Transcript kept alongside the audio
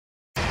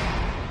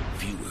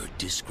Viewer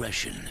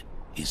discretion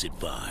is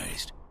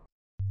advised.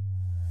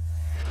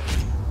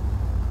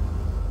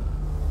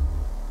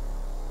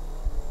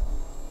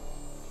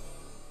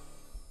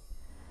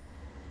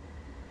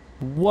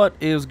 What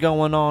is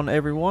going on,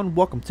 everyone?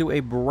 Welcome to a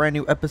brand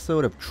new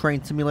episode of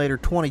Train Simulator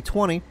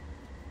 2020.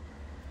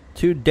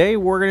 Today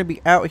we're going to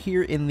be out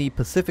here in the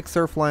Pacific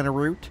Surfliner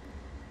route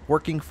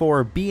working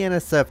for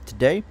BNSF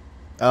today.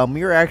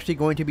 We are actually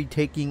going to be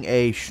taking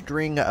a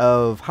string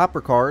of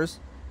hopper cars,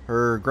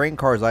 or grain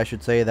cars I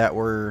should say, that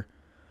were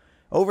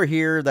over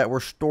here, that were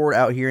stored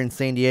out here in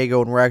San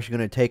Diego, and we're actually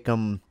going to take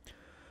them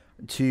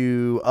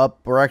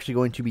we're actually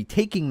going to be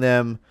taking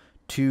them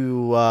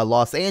to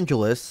Los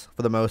Angeles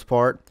for the most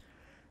part.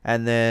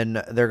 And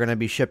then they're going to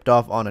be shipped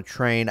off on a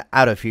train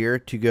out of here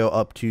to go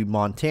up to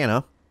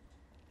Montana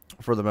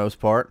for the most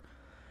part.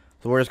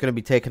 So we're just going to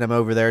be taking them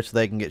over there so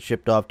they can get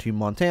shipped off to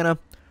Montana.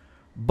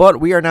 But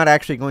we are not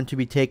actually going to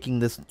be taking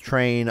this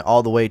train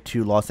all the way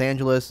to Los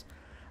Angeles.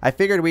 I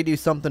figured we'd do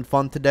something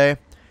fun today.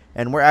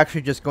 And we're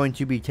actually just going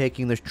to be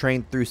taking this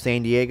train through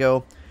San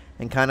Diego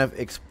and kind of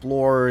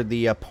explore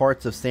the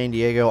parts of San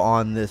Diego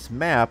on this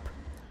map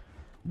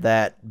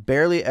that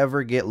barely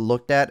ever get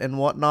looked at and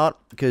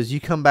whatnot, because you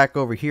come back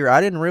over here.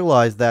 I didn't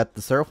realize that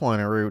the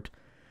Surfliner route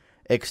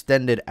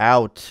extended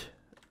out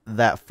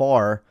that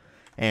far,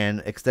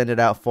 and extended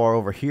out far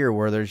over here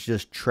where there's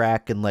just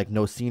track and like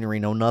no scenery,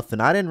 no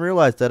nothing. I didn't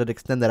realize that it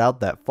extended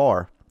out that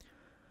far.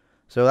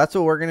 So that's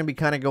what we're going to be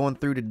kind of going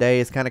through today,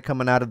 is kind of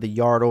coming out of the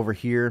yard over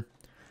here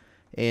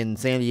in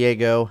San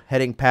Diego,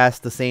 heading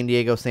past the San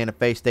Diego Santa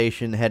Fe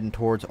station, heading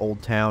towards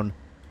Old Town,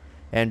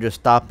 and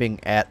just stopping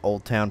at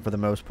Old Town for the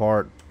most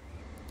part.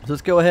 So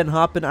let's go ahead and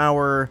hop in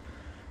our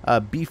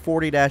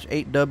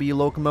B40-8W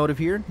locomotive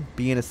here,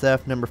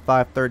 BNSF number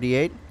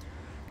 538.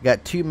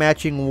 Got two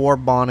matching war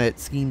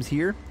bonnet schemes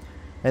here,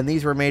 and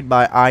these were made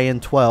by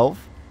IN12.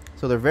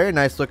 So they're very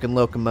nice looking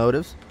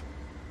locomotives.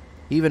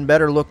 Even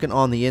better looking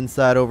on the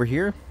inside over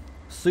here.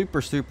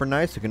 Super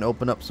nice. You can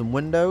open up some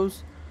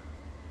windows.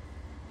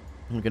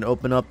 We can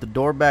open up the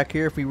door back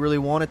here if we really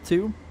wanted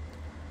to.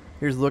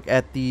 Here's a look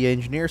at the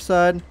engineer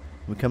side.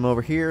 We come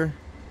over here,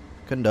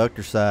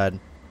 conductor side.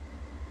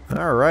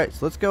 Alright,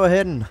 so let's go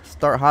ahead and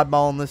start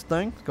highballing this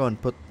thing. Let's go ahead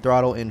and put the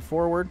throttle in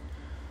forward.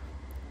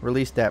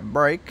 Release that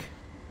brake.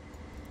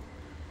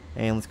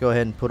 And let's go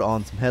ahead and put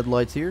on some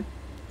headlights here.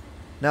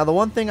 Now the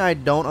one thing I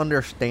don't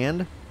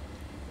understand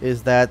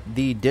is that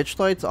the ditch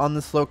lights on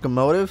this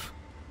locomotive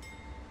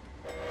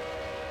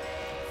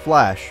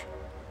flash.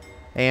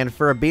 And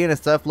for a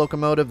BNSF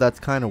locomotive, that's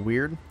kind of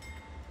weird.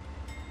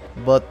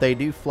 But they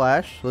do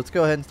flash. Let's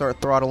go ahead and start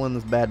throttling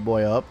this bad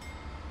boy up.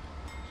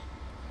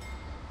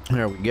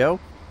 There we go.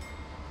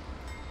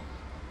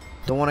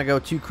 Don't want to go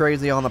too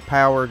crazy on the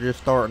power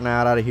just starting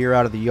out of here,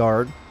 out of the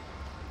yard.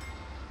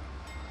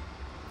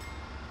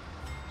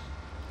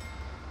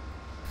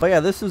 But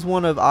yeah, this is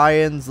one of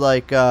IN's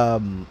like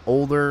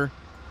older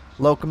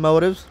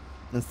locomotives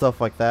and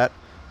stuff like that.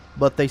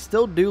 But they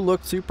still do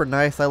look super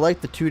nice. I like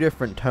the two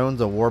different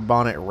tones of war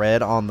bonnet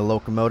red on the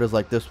locomotives.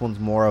 Like this one's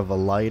more of a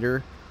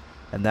lighter,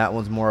 and that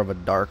one's more of a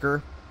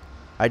darker.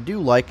 I do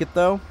like it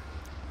though.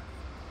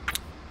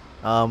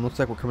 Looks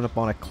like we're coming up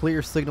on a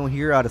clear signal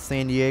here out of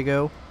San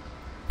Diego.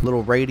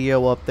 Little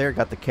radio up there.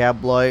 Got the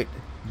cab light.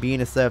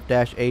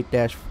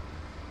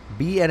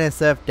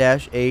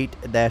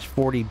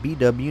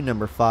 BNSF-8-40BW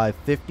number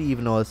 550,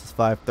 even though this is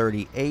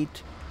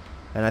 538.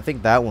 And I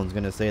think that one's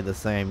going to say the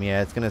same.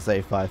 Yeah, it's going to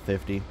say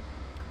 550.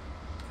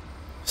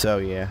 So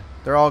yeah,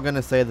 they're all going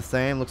to say the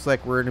same. Looks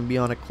like we're going to be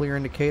on a clear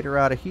indicator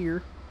out of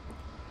here.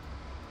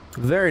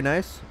 Very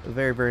nice.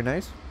 Very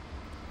nice.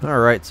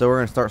 Alright, so we're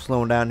going to start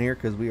slowing down here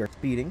because we are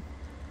speeding.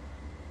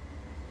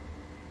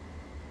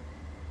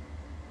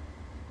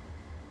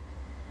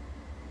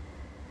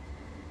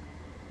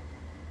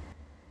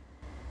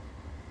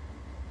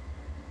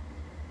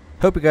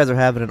 Hope you guys are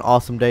having an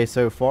awesome day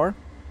so far.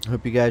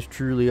 Hope you guys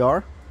truly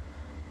are.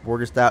 We're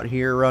just out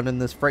here running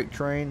this freight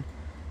train.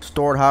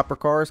 Stored hopper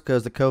cars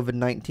because of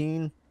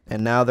COVID-19.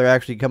 And now they're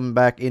actually coming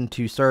back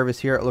into service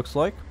here, it looks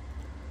like.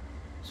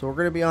 So we're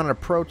going to be on an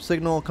approach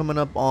signal coming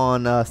up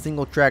on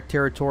single track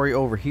territory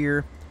over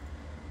here.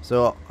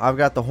 So I've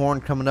got the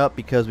horn coming up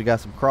because we got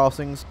some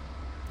crossings.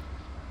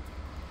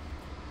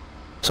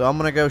 So I'm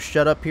going to go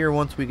shut up here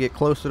once we get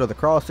closer to the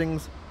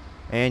crossings.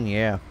 And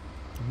yeah.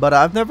 But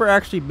I've never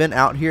actually been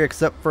out here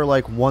except for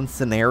like one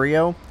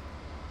scenario.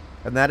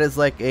 And that is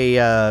like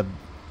a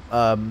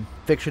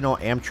fictional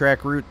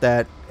Amtrak route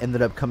that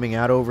ended up coming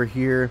out over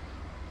here.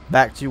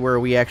 Back to where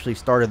we actually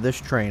started this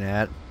train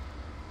at.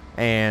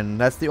 And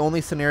that's the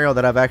only scenario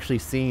that I've actually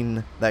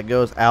seen that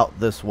goes out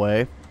this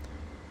way.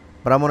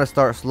 But I'm gonna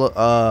start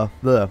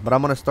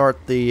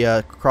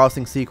the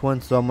crossing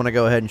sequence, so I'm gonna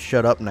go ahead and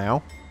shut up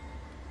now.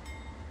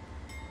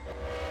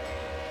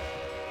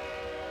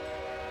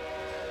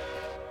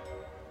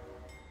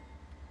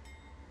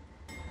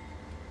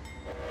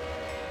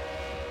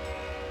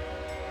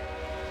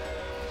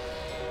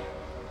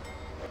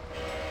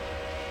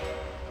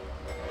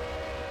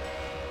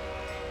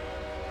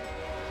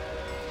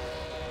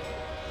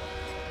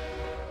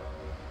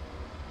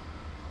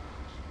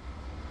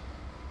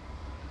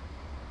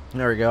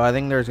 There we go. I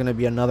think there's going to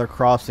be another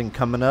crossing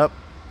coming up,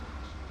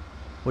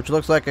 which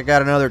looks like I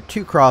got another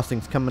 2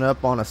 crossings coming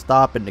up on a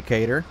stop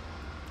indicator.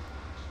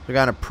 So we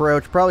got an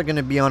approach, probably going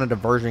to be on a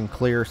diversion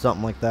clear or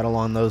something like that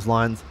along those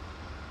lines.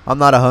 I'm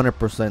not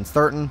 100%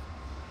 certain.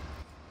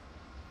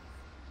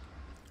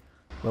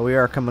 But we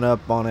are coming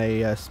up on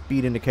a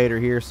speed indicator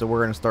here, so we're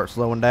going to start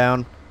slowing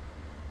down.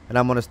 And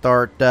I'm going to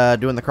start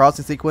doing the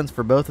crossing sequence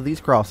for both of these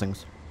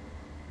crossings.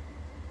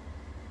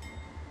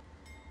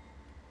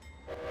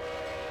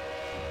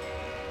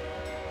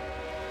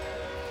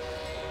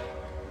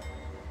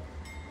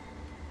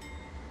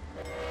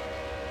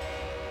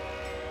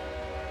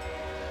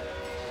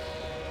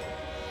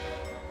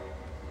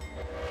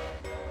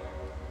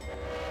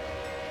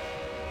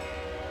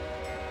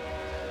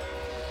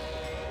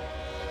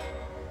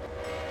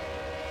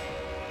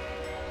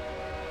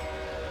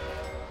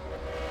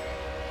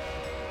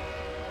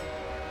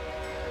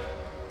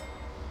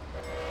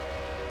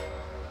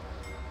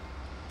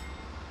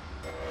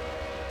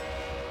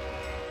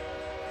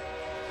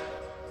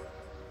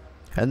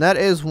 And that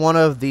is one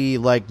of the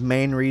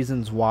main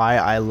reasons why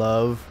I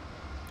love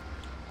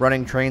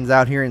running trains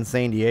out here in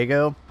San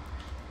Diego,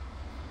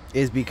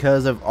 is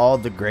because of all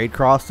the grade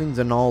crossings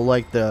and all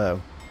the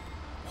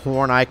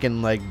horn I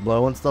can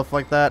blow and stuff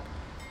like that.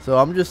 So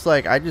I'm just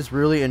I just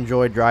really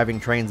enjoy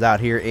driving trains out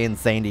here in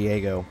San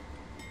Diego.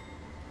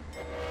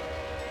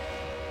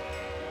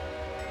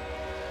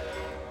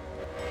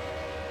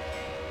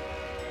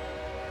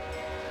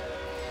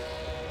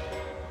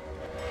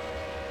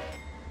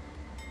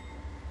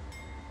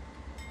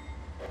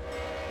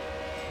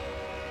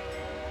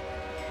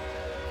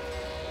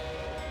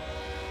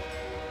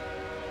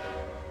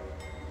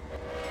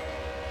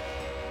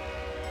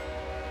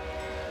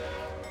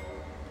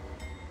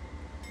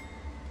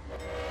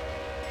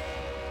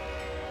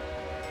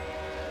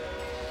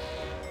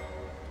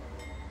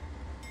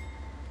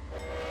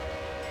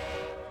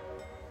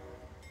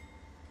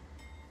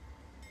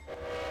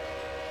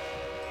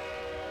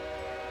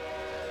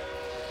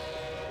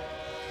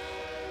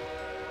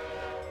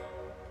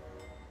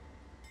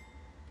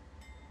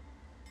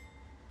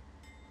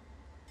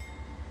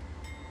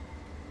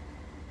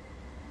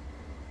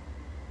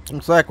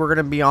 Looks like we're going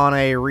to be on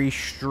a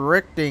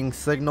restricting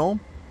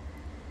signal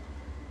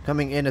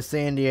coming into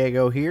San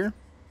Diego here.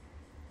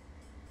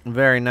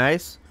 Very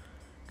nice.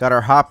 Got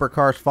our hopper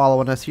cars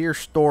following us here.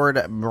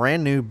 Stored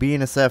brand new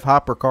BNSF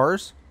hopper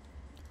cars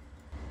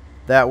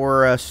that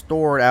were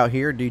stored out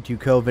here due to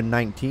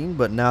COVID-19,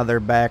 but now they're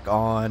back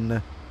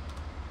on,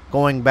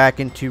 going back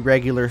into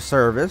regular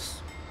service.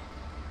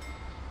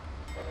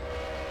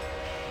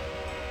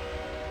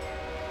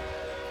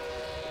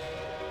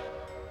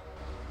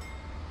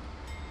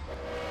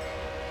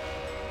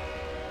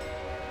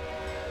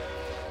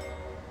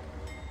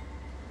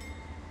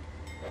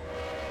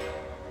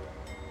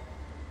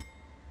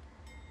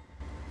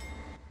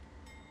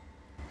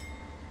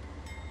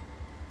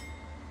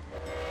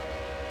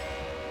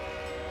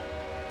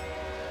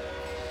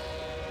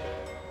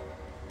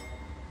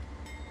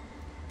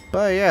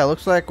 But yeah, it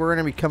looks like we're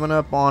going to be coming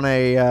up on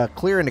a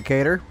clear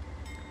indicator,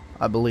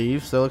 I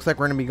believe. So it looks like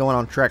we're going to be going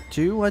on track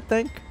 2, I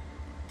think.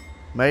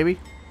 Maybe.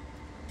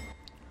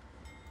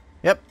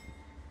 Yep.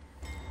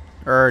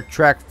 Or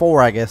track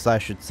 4, I guess I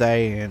should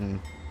say. And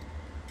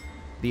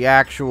the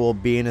actual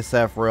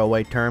BNSF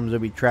railway terms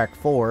would be track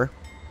 4.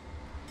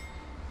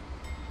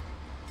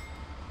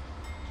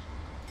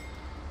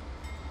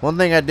 One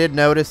thing I did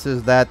notice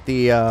is that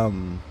the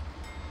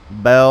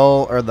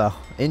bell or the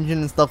engine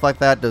and stuff like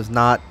that does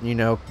not,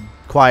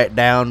 quiet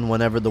down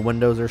whenever the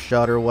windows are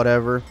shut or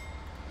whatever.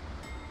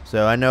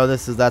 So I know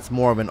that's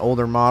more of an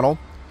older model.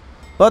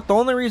 But the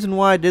only reason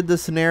why I did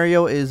this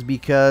scenario is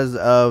because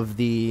of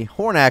the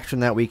horn action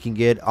that we can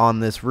get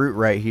on this route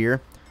right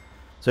here.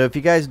 So if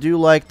you guys do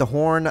like the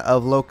horn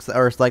of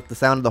the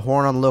sound of the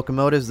horn on the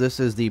locomotives, this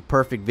is the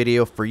perfect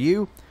video for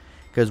you,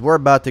 because we're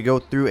about to go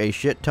through a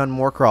shit ton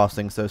more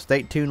crossings. So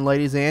stay tuned,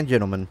 ladies and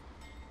gentlemen.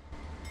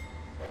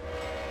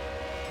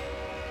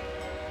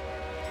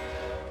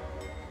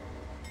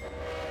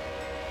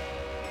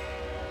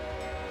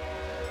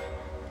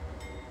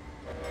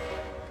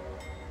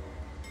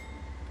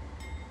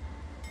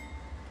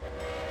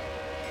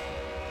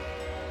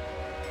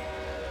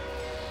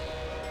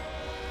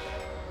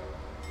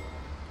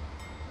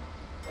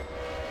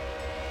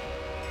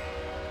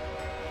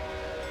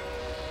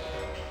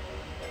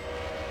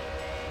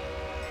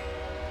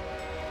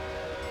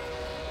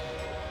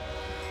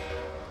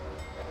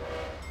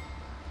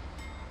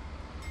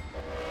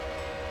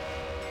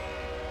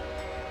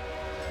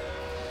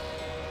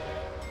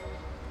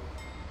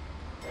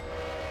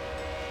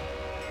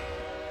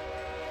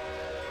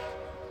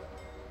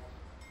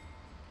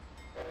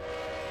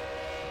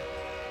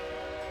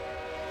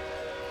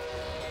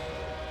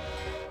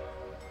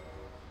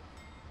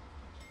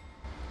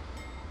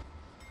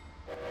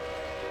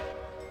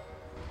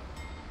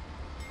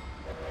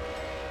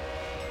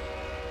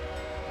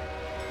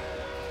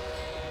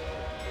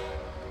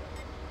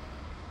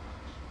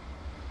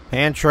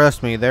 And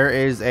trust me, there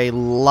is a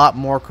lot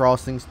more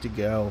crossings to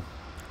go.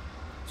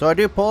 So I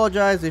do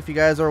apologize if you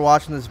guys are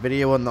watching this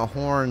video and the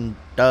horn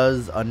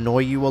does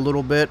annoy you a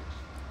little bit.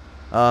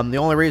 The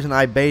only reason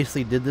I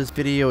basically did this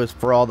video is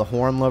for all the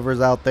horn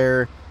lovers out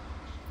there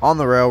on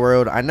the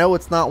railroad. I know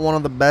it's not one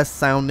of the best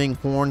sounding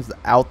horns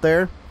out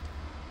there,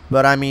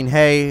 but I mean,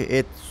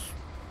 hey,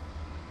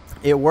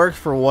 it works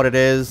for what it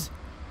is.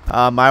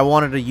 I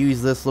wanted to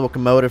use this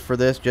locomotive for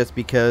this just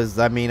because,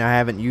 I mean, I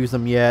haven't used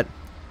them yet,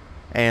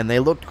 and they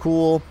looked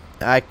cool.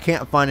 I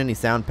can't find any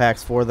sound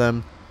packs for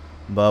them,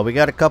 but we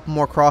got a couple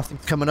more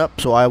crossings coming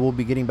up, so I will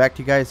be getting back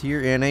to you guys here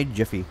in a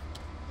jiffy.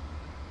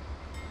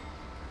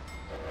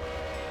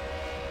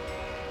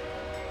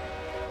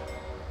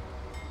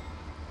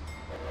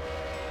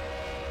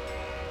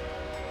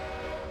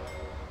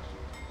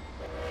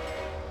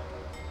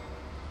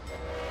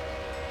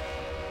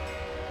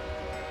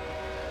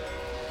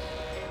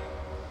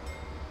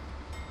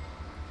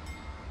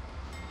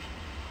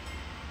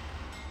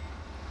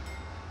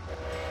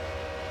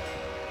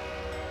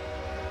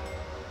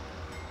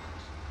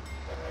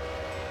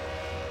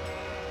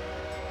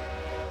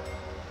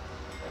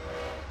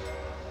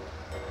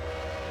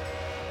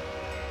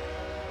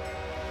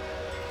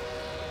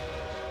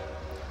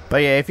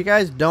 But yeah, if you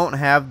guys don't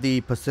have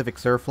the Pacific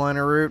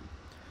Surfliner route,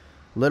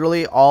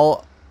 literally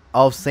all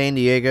of San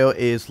Diego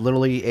is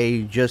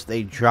literally just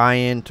a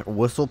giant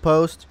whistle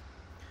post.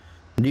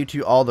 Due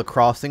to all the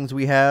crossings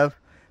we have,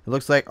 it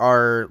looks like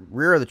our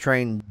rear of the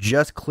train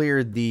just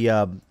cleared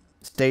the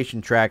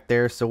station track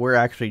there, so we're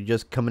actually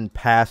just coming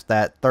past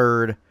that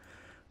third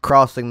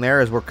crossing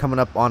there as we're coming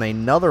up on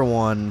another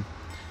one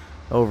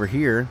over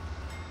here.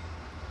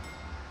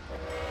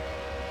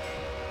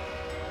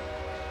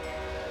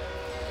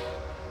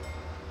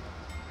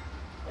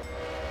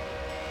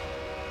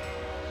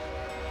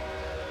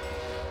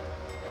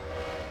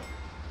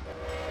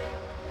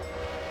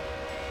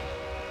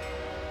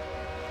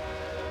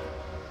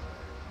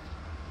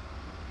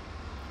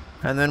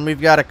 And then we've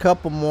got a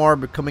couple more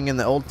coming in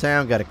the old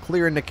town. Got a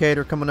clear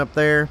indicator coming up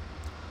there.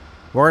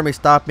 We're going to be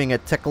stopping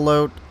at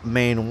Tecolote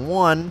Main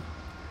 1. And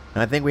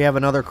I think we have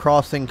another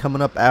crossing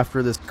coming up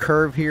after this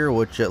curve here,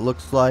 which it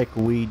looks like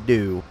we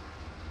do.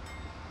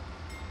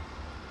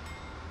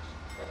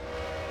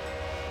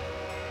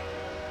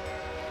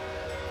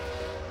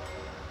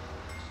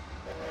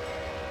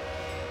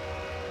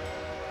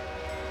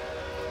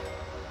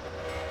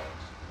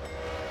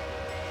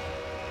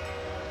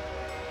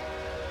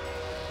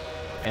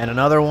 And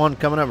another one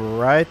coming up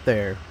right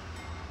there.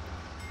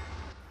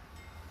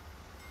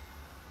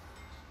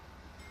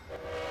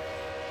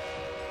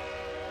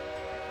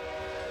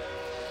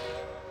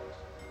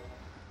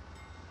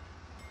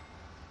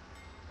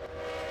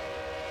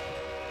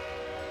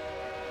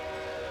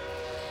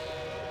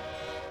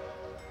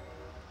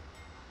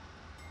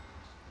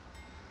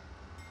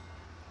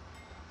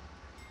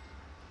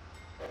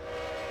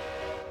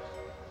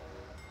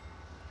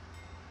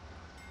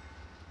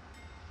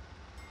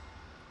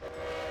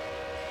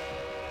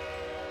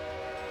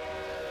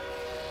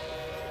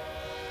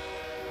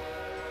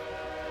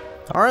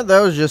 Aren't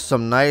those just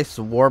some nice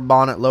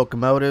YoAdrian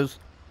locomotives?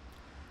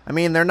 I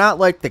mean, they're not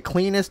like the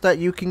cleanest that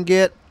you can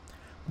get,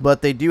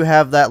 but they do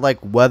have that like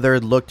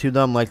weathered look to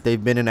them, like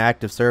they've been in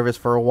active service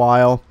for a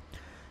while.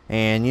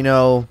 And you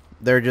know,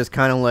 they're just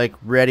kind of like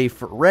ready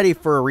for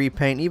a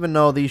repaint, even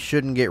though these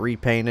shouldn't get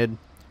repainted.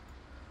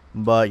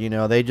 But you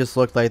know, they just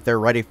look like they're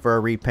ready for a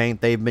repaint.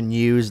 They've been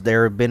used,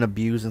 they've been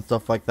abused and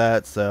stuff like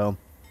that. So,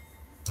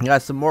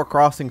 got some more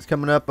crossings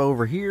coming up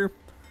over here.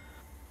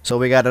 So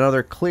we got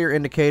another clear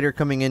indicator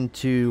coming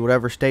into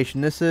whatever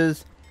station this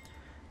is.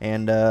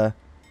 And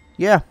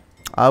yeah,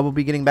 I will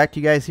be getting back to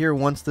you guys here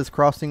once this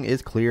crossing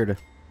is cleared.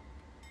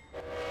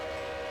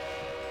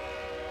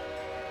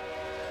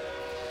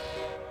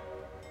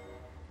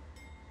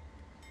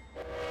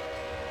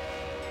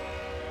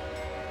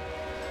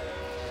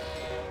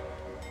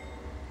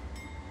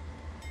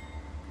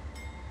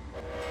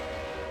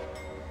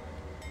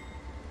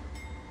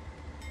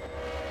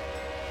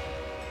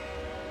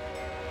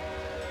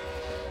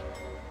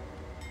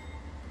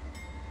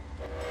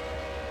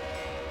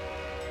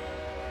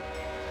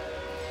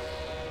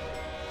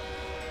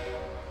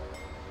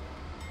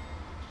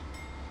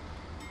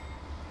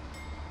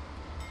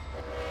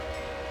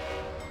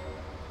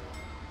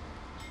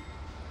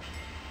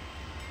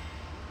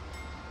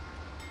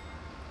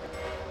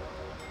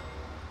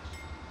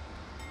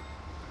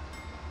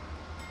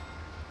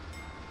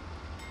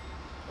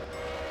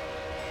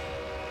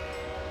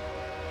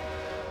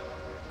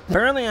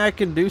 Apparently I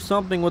can do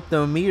something with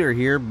the meter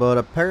here, but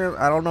apparently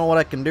I don't know what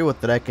I can do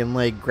with it. I can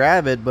like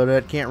grab it, but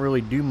I can't really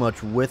do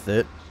much with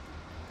it.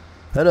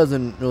 That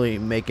doesn't really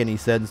make any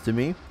sense to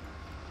me.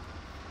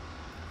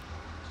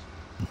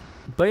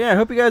 But yeah, I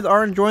hope you guys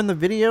are enjoying the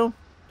video.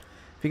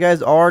 If you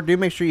guys are, do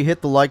make sure you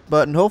hit the like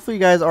button. Hopefully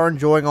you guys are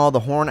enjoying all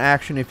the horn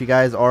action if you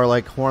guys are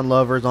like horn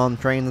lovers on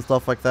trains and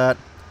stuff like that.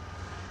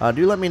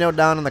 Do let me know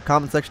down in the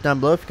comment section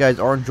down below if you guys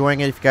are enjoying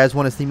it. If you guys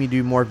want to see me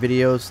do more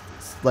videos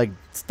like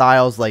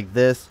styles like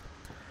this,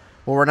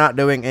 where we're not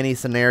doing any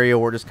scenario,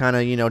 we're just kind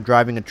of, you know,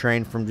 driving a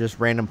train from just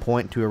random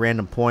point to a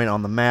random point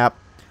on the map.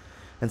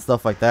 and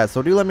stuff like that.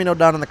 So do let me know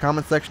down in the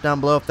comment section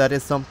down below if that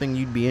is something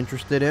you'd be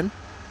interested in.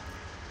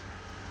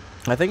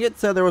 I think it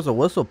said there was a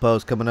whistle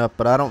post coming up,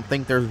 but I don't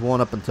think there's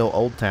one up until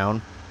Old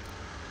Town.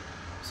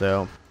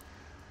 So,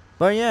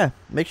 but yeah,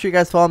 make sure you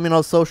guys follow me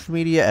on social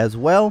media as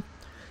well,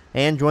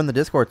 and join the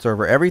Discord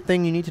server.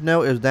 Everything you need to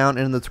know is down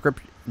in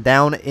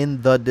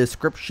the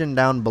description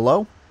down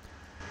below,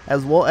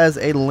 as well as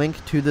a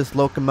link to this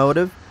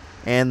locomotive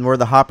and where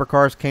the hopper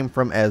cars came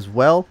from as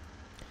well,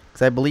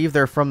 because I believe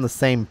they're from the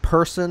same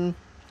person.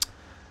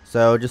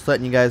 So just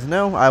letting you guys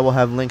know, I will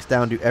have links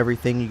down to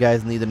everything you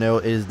guys need to know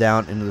is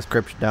down in the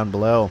description down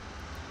below.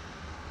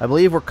 I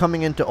believe we're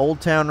coming into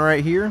Old Town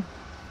right here.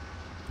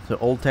 So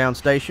Old Town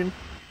Station.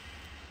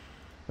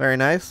 Very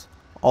nice.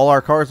 All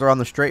our cars are on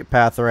the straight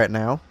path right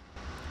now.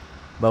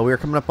 But we're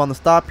coming up on the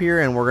stop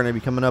here, and we're going to be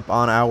coming up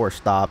on our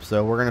stop.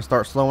 So we're going to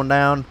start slowing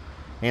down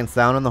and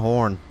sounding the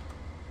horn.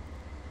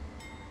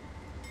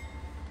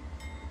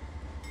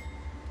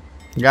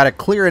 Got a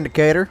clear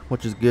indicator,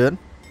 which is good.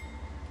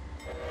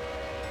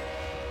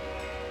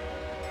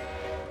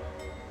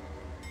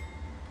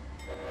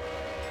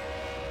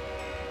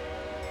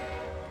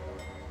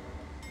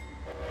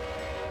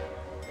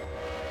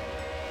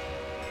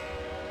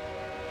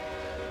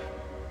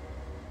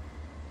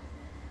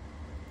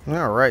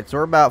 Alright, so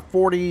we're about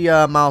 40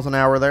 miles an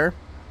hour there.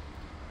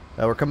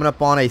 We're coming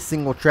up on a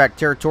single track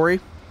territory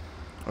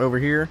over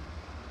here.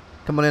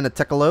 Coming into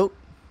Tecolote.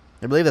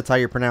 I believe that's how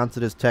you pronounce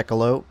it, is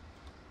Tecolote.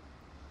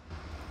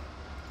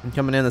 And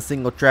coming in the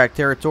single track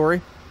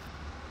territory.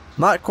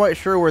 Not quite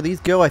sure where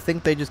these go. I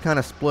think they just kind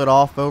of split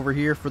off over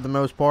here for the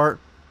most part.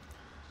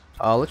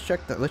 Let's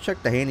check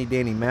the handy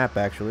dandy map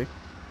actually.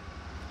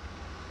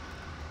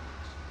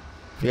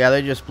 Yeah,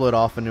 they just split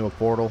off into a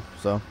portal,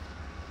 so.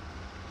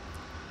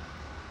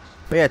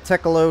 But yeah,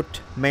 Tecolote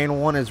main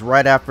 1 is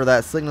right after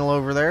that signal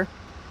over there.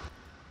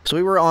 So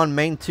we were on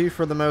main 2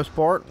 for the most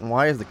part. And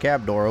why is the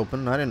cab door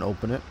open? I didn't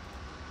open it.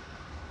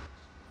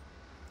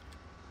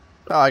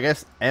 Oh, I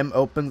guess M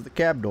opens the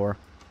cab door.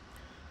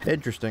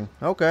 Interesting.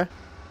 Okay.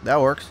 That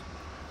works.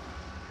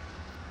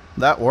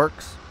 That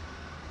works.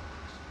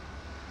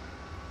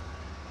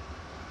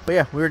 But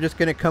yeah, we were just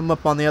going to come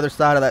up on the other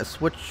side of that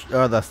switch,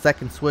 the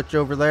second switch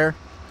over there.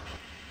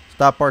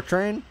 Stop our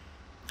train.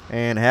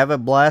 And have a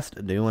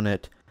blast doing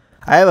it.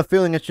 I have a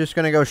feeling it's just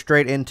going to go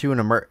straight into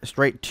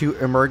straight to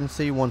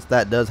emergency once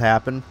that does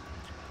happen.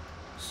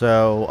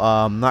 So,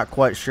 not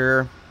quite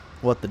sure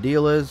what the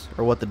deal is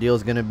or what the deal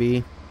is going to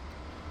be.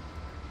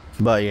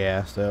 But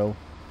yeah, so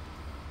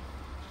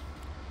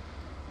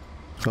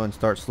go and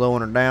start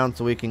slowing her down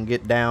so we can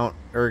get down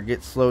or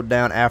get slowed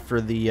down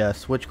after the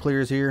switch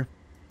clears here.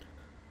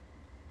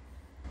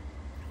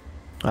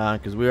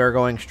 Because we are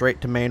going straight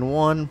to main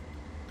 1.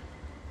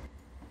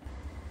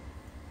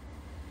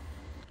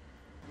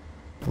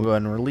 We'll go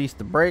ahead and release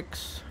the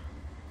brakes.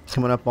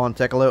 Coming up on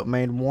Tecolote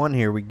main 1.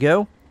 Here we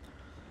go.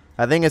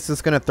 I think it's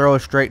just going to throw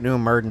us straight to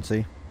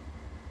emergency.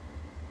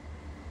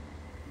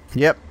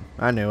 Yep,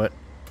 I knew it.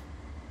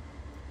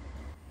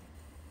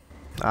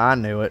 I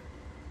knew it.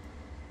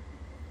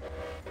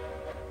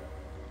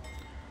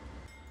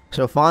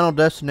 So final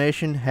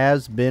destination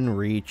has been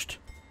reached.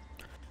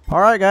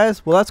 Alright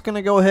guys, well that's going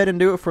to go ahead and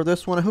do it for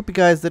this one. I hope you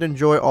guys did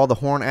enjoy all the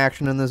horn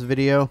action in this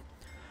video.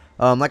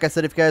 Like I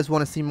said, if you guys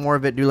want to see more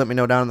of it, do let me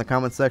know down in the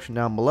comment section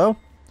down below.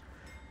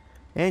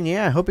 And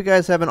yeah, I hope you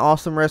guys have an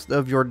awesome rest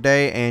of your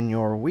day and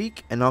your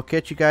week. And I'll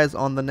catch you guys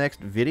on the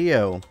next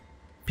video.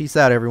 Peace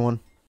out,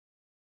 everyone.